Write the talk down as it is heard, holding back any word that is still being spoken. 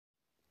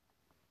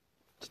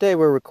Today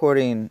we're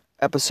recording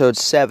episode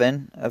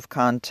 7 of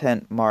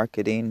Content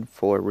Marketing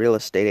for Real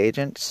Estate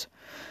Agents.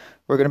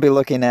 We're going to be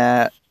looking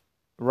at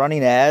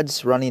running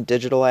ads, running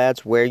digital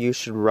ads, where you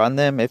should run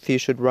them, if you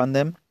should run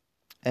them,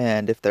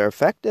 and if they're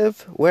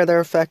effective, where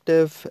they're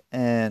effective,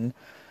 and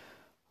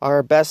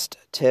our best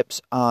tips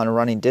on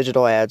running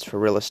digital ads for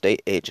real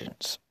estate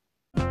agents.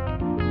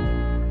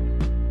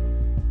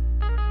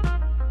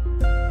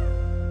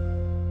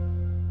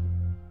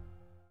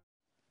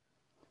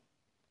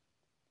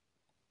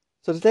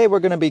 So today we're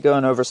going to be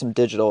going over some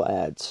digital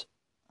ads.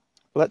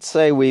 Let's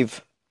say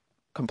we've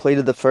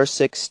completed the first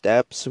 6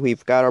 steps.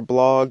 We've got our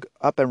blog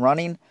up and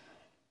running,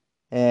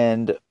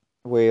 and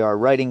we are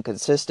writing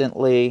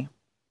consistently.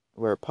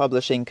 We're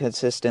publishing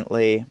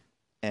consistently,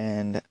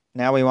 and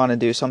now we want to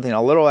do something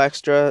a little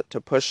extra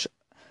to push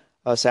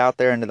us out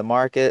there into the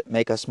market,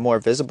 make us more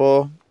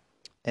visible,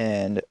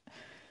 and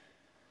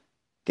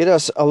give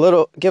us a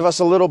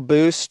little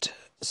boost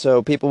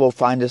so people will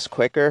find us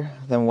quicker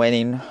than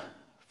waiting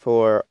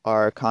for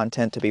our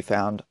content to be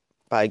found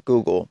by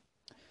Google.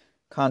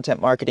 Content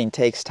marketing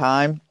takes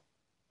time,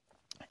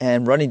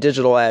 and running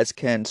digital ads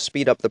can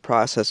speed up the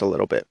process a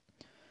little bit.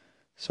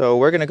 So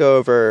we're going to go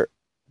over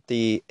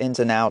the ins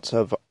and outs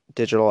of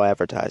digital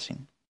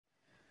advertising.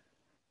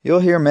 You'll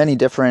hear many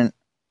different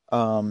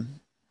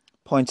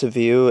points of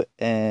view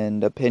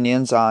and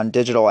opinions on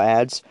digital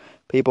ads.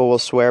 People will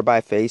swear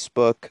by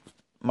Facebook.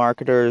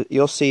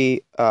 You'll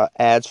see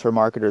ads for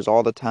marketers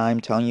all the time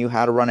telling you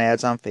how to run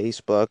ads on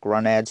Facebook,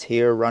 run ads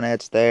here, run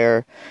ads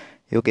there.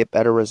 You'll get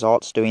better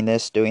results doing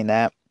this, doing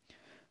that.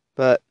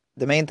 But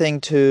the main thing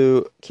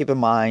to keep in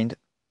mind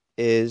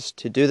is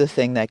to do the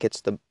thing that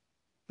gets the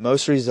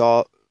most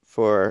result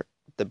for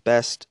the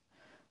best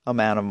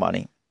amount of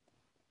money.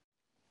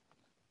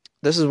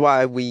 This is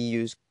why we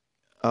use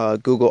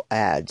Google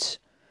Ads.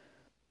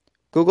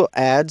 Google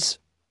Ads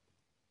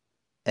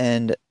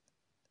and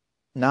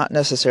not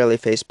necessarily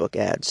Facebook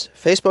ads.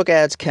 Facebook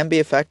ads can be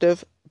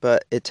effective,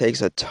 but it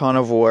takes a ton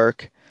of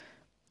work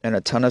and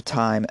a ton of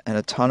time and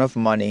a ton of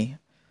money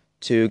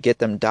to get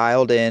them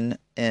dialed in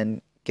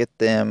and get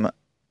them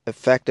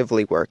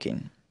effectively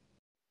working.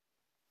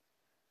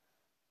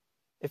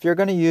 If you're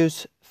going to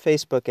use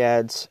Facebook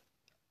ads,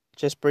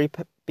 just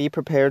be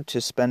prepared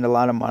to spend a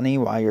lot of money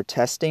while you're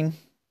testing.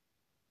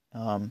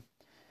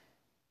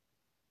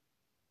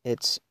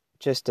 It's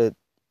just a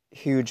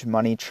huge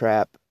money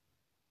trap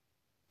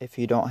if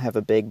you don't have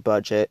a big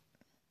budget.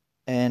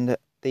 And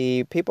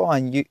the people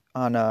on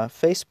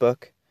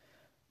Facebook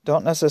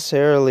don't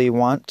necessarily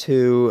want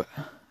to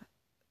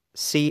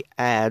see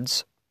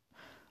ads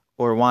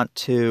or want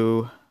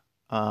to,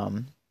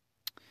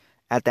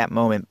 at that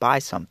moment, buy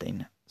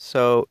something.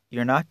 So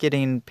you're not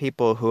getting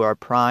people who are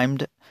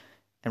primed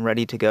and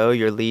ready to go.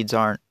 Your leads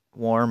aren't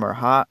warm or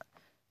hot.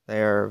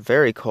 They're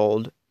very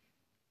cold.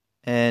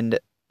 And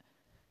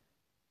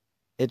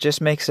it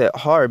just makes it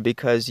hard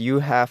because you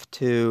have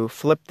to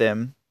flip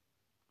them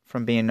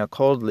from being a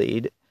cold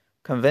lead,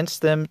 convince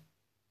them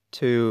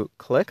to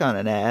click on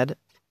an ad,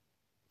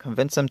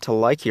 convince them to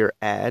like your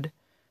ad,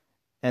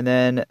 and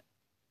then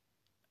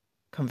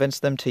convince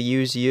them to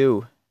use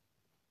you.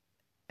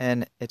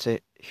 And it's a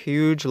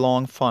huge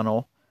long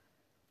funnel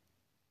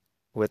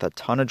with a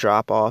ton of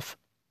drop-off,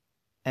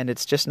 and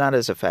it's just not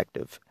as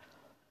effective.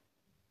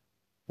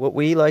 What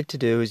we like to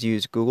do is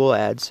use Google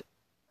Ads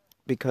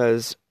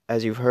because,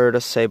 as you've heard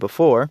us say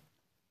before,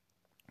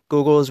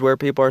 Google is where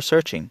people are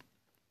searching.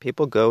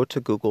 People go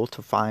to Google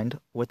to find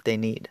what they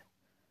need.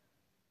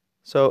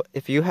 So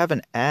if you have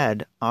an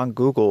ad on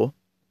Google,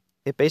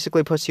 it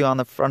basically puts you on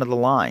the front of the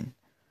line.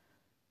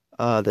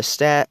 The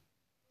stat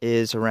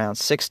is around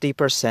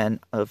 60%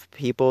 of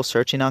people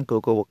searching on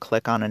Google will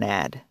click on an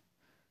ad.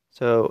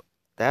 So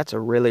that's a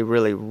really,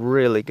 really,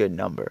 really good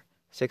number.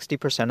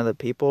 60% of the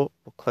people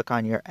will click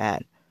on your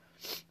ad.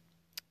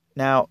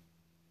 Now,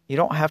 you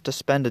don't have to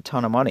spend a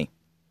ton of money.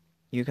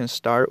 You can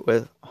start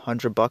with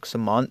 $100 a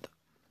month,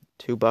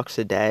 $2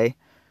 a day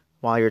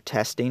while you're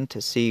testing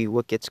to see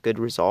what gets good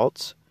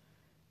results.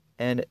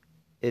 And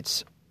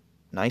it's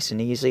nice and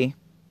easy.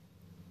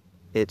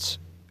 It's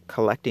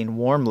collecting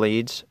warm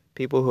leads,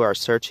 people who are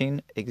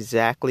searching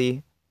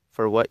exactly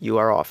for what you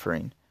are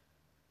offering.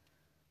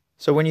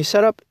 So when you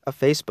set up a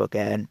Facebook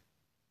ad,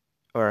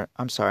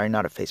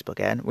 not a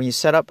Facebook ad, when you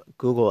set up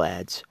Google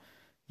Ads,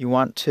 you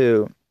want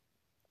to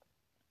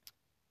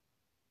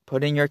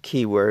put in your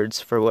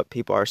keywords for what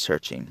people are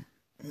searching.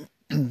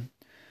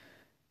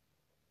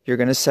 You're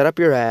going to set up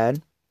your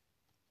ad.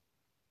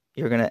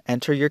 You're going to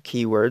enter your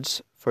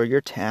keywords for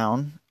your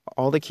town,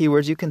 all the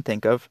keywords you can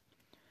think of,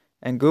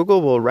 and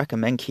Google will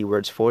recommend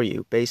keywords for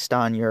you based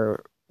on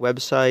your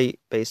website,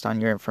 based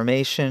on your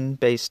information,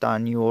 based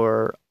on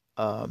you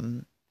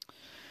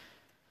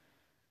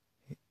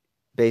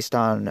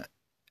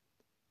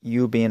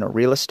being a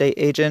real estate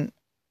agent.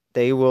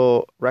 They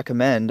will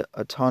recommend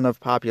a ton of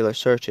popular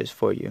searches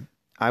for you.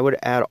 I would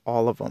add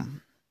all of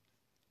them.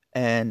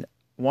 And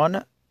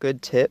one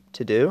good tip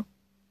to do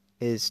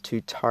is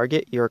to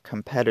target your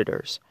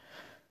competitors.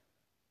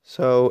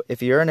 So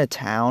if you're in a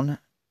town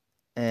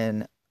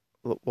and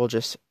we'll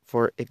just,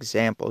 for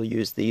example,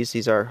 use these.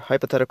 These are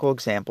hypothetical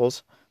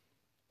examples.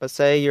 But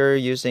say you're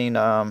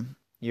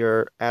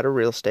at a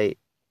real estate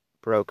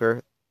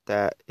broker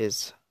that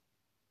is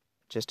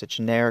just a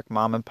generic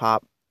mom and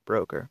pop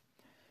broker.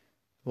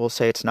 We'll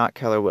say it's not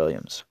Keller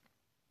Williams.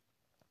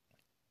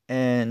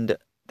 And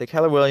the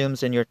Keller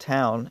Williams in your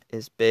town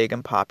is big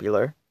and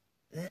popular.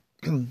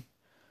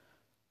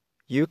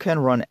 You can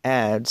run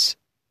ads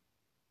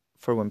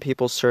for when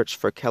people search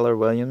for Keller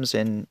Williams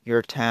in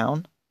your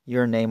town,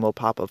 your name will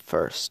pop up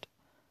first.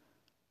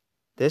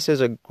 This is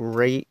a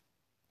great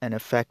and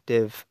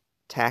effective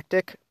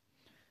tactic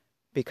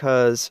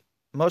because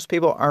most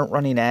people aren't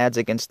running ads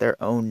against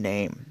their own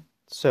name.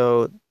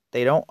 So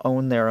they don't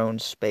own their own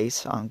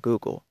space on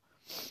Google.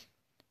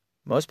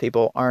 Most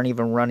people aren't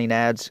even running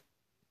ads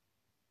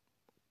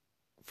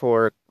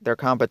for their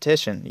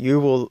competition. You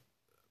will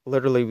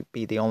literally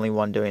be the only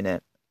one doing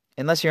it.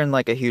 Unless you're in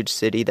like a huge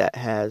city that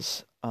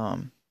has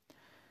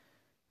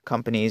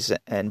companies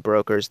and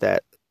brokers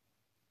that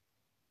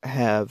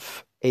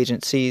have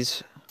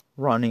agencies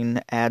running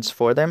ads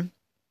for them.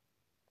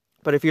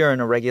 But if you're in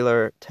a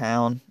regular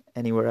town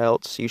anywhere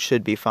else, you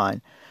should be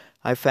fine.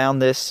 I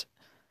found this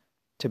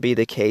to be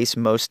the case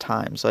most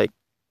times. Like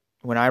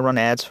when I run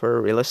ads for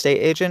a real estate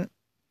agent,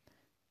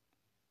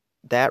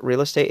 that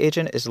real estate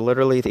agent is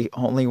literally the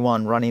only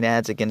one running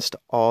ads against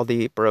all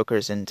the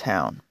brokers in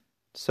town.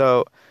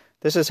 So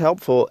this is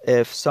helpful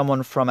if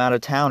someone from out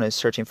of town is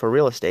searching for a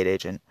real estate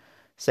agent.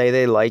 Say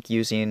they like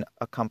using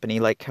a company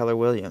like Keller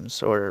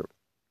Williams or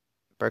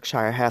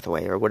Berkshire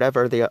Hathaway or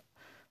whatever the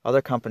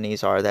other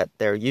companies are that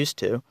they're used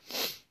to.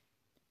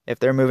 If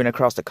they're moving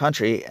across the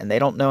country and they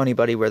don't know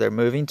anybody where they're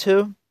moving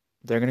to,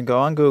 they're going to go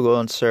on Google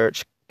and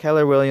search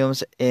Keller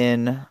Williams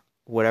in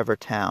whatever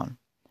town.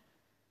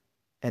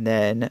 And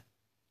then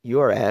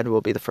your ad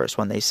will be the first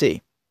one they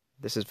see.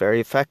 This is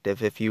very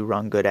effective if you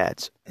run good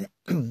ads.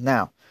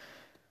 Now,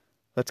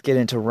 let's get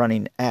into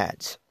running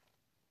ads.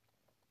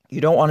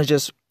 You don't want to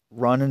just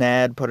run an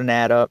ad, put an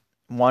ad up,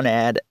 one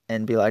ad,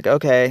 and be like,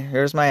 okay,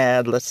 here's my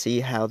ad, let's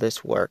see how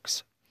this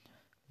works.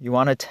 You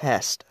want to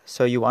test.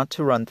 So you want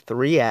to run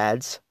 3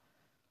 ads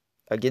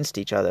against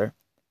each other,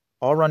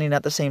 all running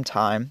at the same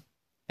time,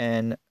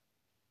 and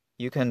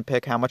you can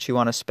pick how much you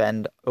want to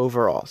spend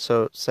overall.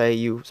 So say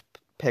you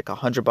pick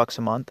 $100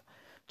 a month,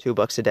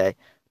 $2 a day.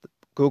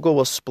 Google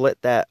will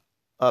split that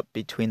up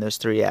between those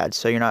 3 ads,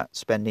 so you're not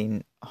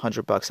spending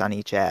 $100 on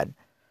each ad.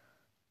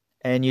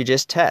 And you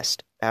just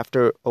test.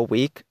 After a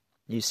week,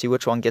 you see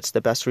which one gets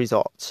the best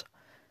results.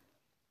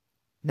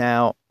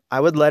 Now, I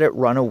would let it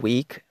run a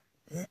week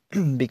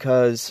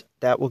because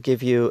that will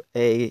give you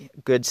a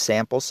good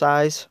sample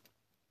size.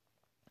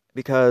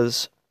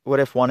 Because what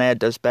if one ad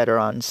does better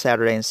on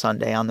Saturday and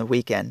Sunday on the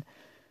weekend,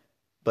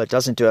 but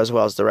doesn't do as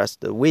well as the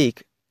rest of the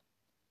week?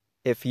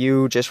 If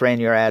you just ran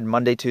your ad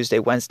Monday, Tuesday,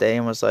 Wednesday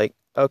and was like,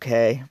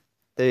 okay,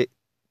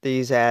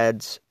 these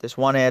ads, this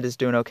one ad is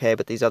doing okay,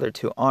 but these other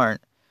 2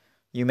 aren't,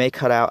 you may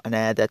cut out an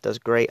ad that does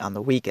great on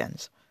the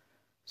weekends.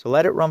 So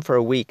let it run for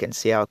a week and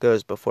see how it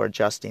goes before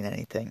adjusting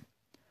anything.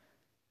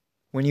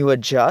 When you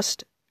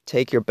adjust,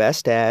 take your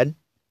best ad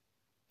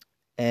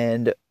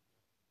and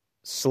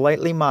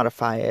slightly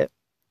modify it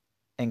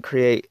and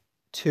create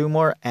 2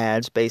 more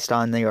ads based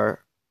on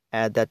your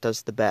ad that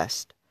does the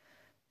best.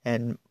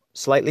 And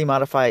slightly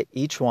modify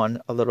each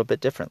one a little bit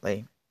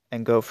differently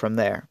and go from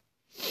there.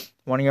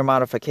 One of your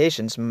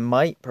modifications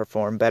might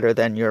perform better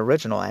than your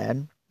original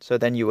ad, so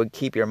then you would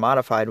keep your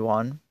modified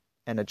one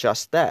and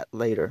adjust that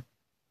later.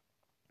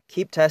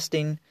 Keep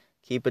testing,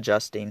 keep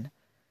adjusting.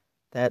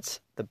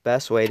 That's the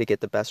best way to get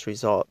the best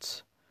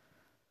results.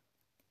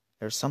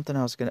 There's something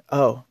I was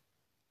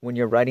when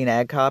you're writing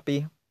ad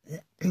copy,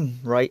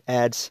 write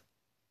ads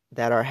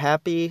that are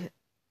happy,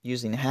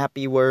 using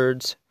happy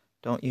words.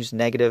 Don't use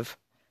negative,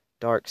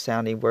 dark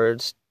sounding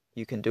words.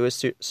 You can do a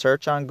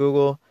search on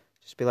Google.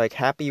 Just be like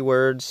happy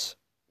words,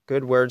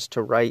 good words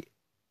to write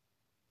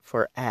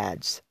for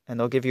ads. And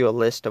they'll give you a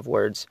list of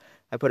words.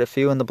 I put a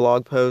few in the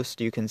blog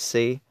post you can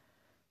see.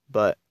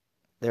 But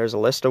there's a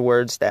list of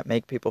words that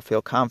make people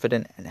feel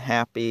confident and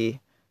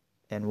happy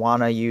and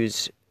want to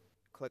use.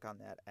 Click on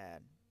that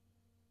ad.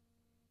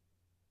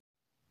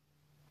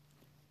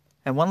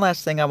 And one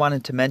last thing I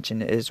wanted to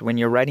mention is when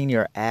you're writing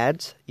your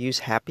ads, use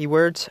happy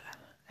words.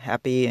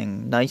 Happy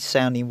and nice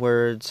sounding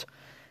words,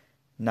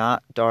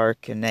 not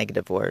dark and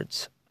negative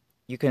words.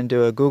 You can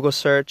do a Google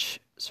search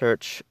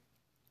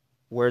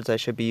words I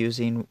should be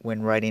using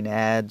when writing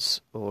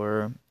ads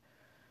or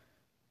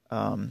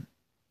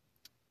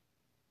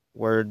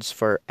words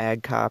for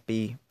ad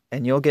copy,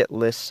 and you'll get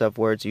lists of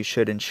words you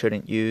should and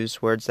shouldn't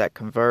use, words that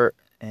convert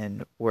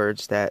and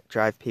words that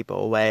drive people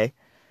away.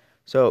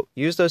 So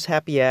use those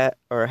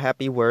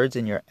happy words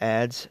in your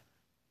ads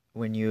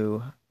when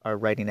you are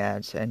writing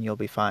ads, and you'll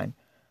be fine.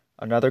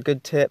 Another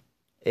good tip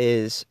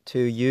is to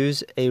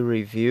use a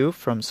review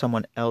from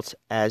someone else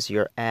as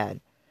your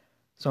ad.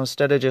 So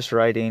instead of just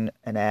writing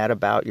an ad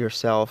about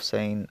yourself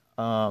saying,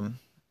 the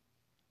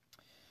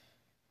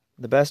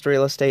best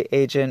real estate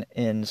agent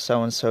in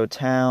so-and-so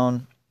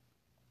town,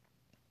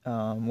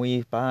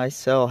 We buy,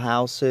 sell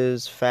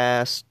houses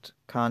fast.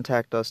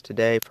 Contact us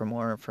today for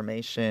more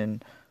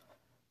information.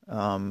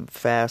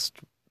 Fast,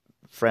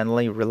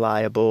 friendly,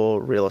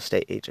 reliable real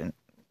estate agent.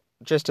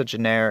 Just a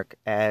generic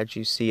ad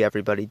you see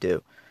everybody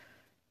do.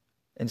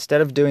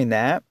 Instead of doing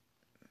that,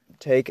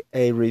 take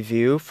a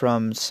review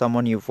from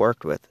someone you've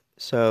worked with.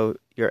 So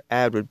your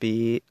ad would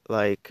be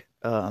like,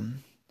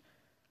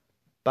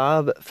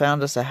 Bob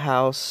found us a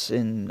house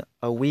in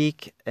a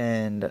week,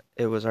 and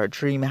it was our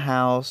dream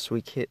house.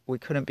 We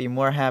couldn't be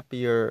more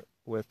happier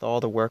with all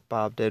the work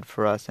Bob did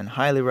for us, and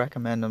highly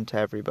recommend them to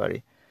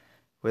everybody,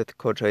 with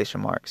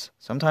quotation marks.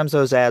 Sometimes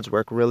those ads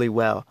work really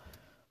well.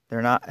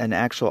 They're not an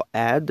actual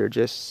ad, they're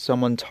just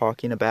someone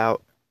talking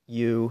about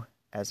you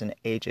as an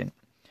agent.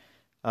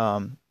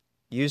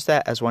 Use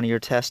that as one of your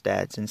test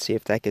ads and see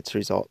if that gets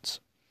results.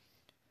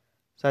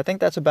 So I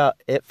think that's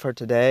about it for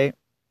today.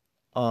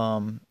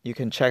 You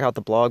can check out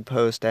the blog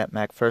post at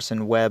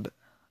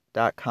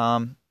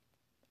macphersonweb.com,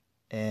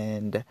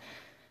 and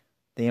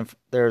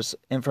there's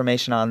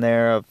information on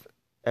there of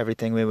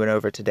everything we went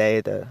over today,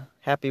 the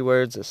happy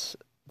words,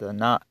 the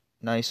not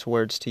nice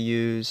words to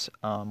use,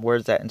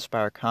 words that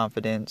inspire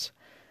confidence,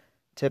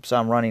 tips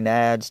on running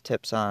ads,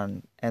 tips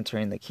on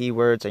entering the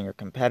keywords and your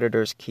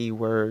competitors'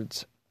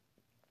 keywords.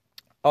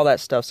 All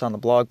that stuff's on the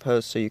blog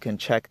post, so you can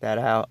check that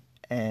out.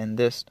 And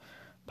this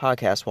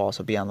podcast will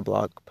also be on the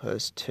blog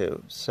post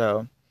too.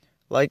 So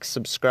like,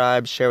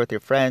 subscribe, share with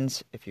your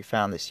friends. If you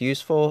found this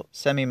useful,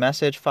 send me a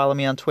message, follow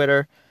me on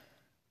Twitter.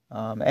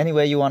 Any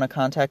way you want to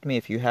contact me,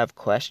 if you have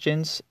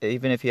questions,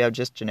 even if you have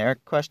just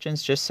generic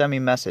questions, just send me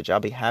a message. I'll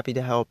be happy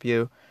to help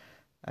you.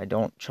 I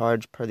don't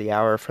charge per the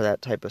hour for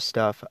that type of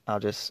stuff. I'll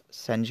just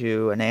send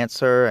you an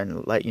answer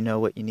and let you know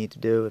what you need to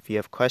do if you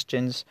have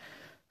questions.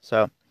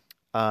 So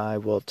I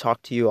will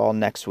talk to you all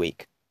next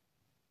week.